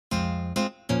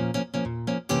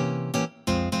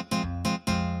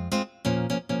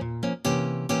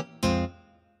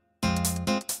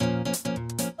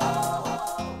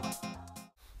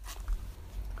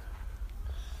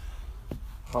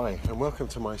Hi and welcome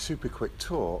to my super quick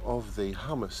tour of the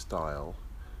Hummer style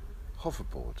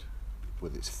hoverboard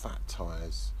with its fat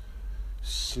tyres,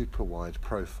 super wide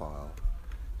profile,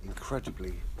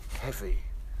 incredibly heavy,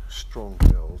 strong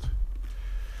build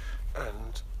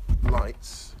and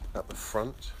lights at the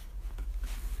front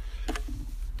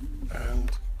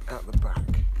and at the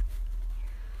back.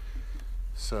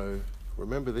 So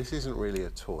remember, this isn't really a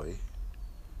toy,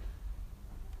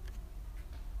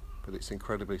 but it's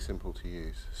incredibly simple to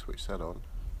use. Switch that on.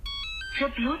 The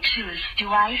Bluetooth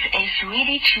device is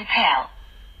ready to pair.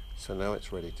 So now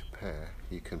it's ready to pair.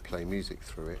 You can play music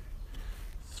through it,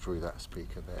 through that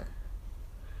speaker there.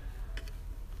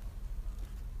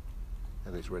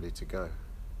 And it's ready to go.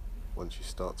 Once you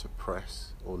start to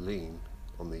press or lean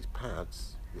on these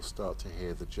pads, you'll start to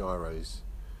hear the gyros.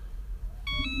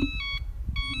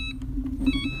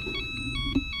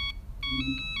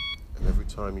 And every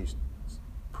time you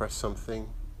press something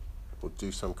or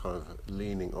do some kind of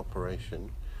leaning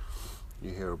operation,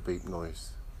 you hear a beep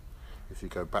noise. If you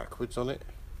go backwards on it,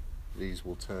 these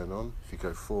will turn on. If you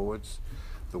go forwards,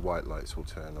 the white lights will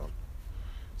turn on.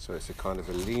 So it's a kind of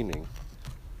a leaning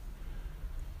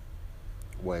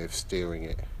way of steering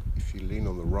it. If you lean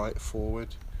on the right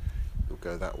forward, you'll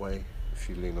go that way. If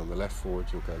you lean on the left forward,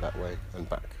 you'll go that way and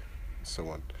back, and so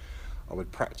on. I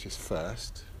would practice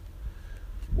first,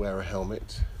 wear a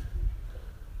helmet,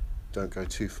 don't go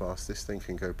too fast. This thing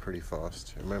can go pretty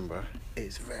fast. Remember,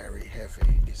 it's very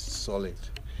heavy, it's solid.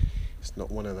 It's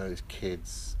not one of those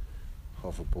kids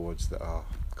hoverboards that are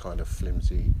kind of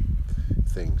flimsy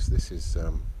things. This is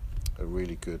a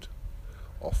really good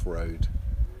off-road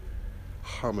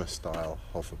Hummer style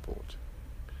hoverboard.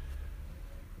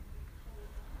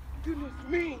 Goodness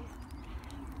me!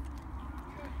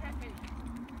 So heavy.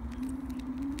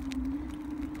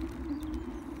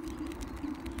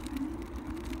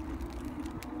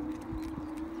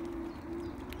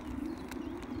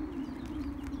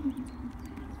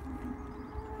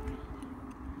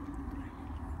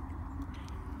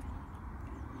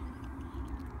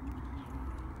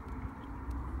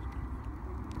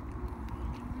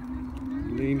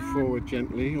 Lean forward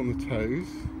gently on the toes.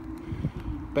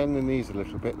 Bend the knees a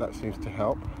little bit, that seems to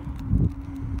help.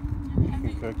 You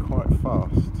can go quite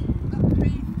fast. That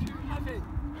tree's too heavy.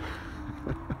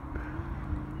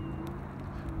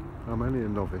 I'm only a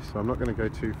novice, so I'm not going to go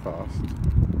too fast.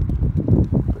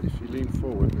 But if you lean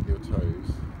forward with your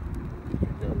toes, you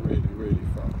can go really, really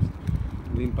fast.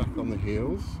 Lean back on the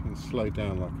heels and slow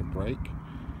down like a brake.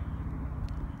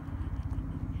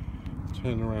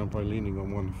 Turn around by leaning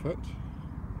on one foot.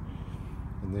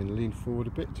 And then lean forward a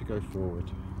bit to go forward.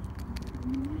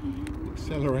 The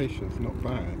acceleration's not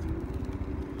bad,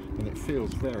 and it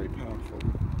feels very powerful.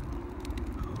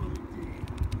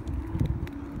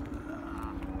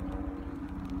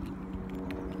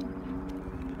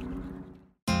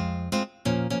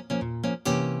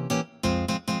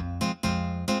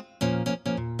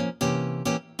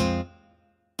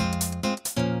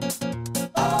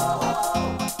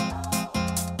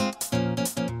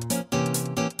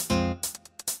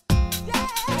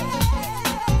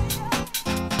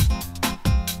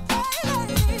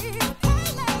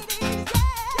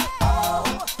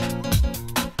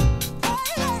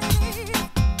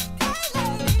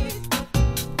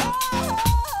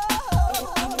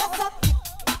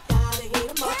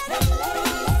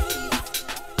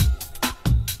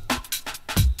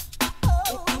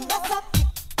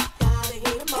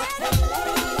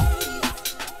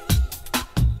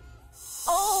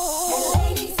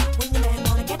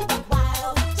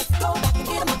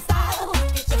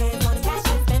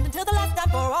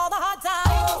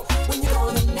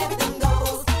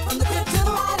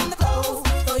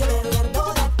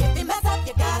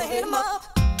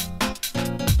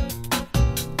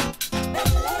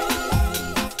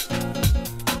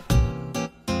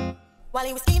 While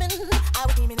he was scheming, I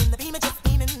was scheming in the beamer, just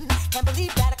scheming. Can't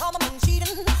believe that I called my man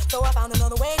cheating. So I found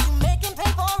another way to make him pay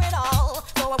for it all.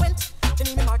 So I went to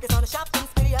Neiman Marcus.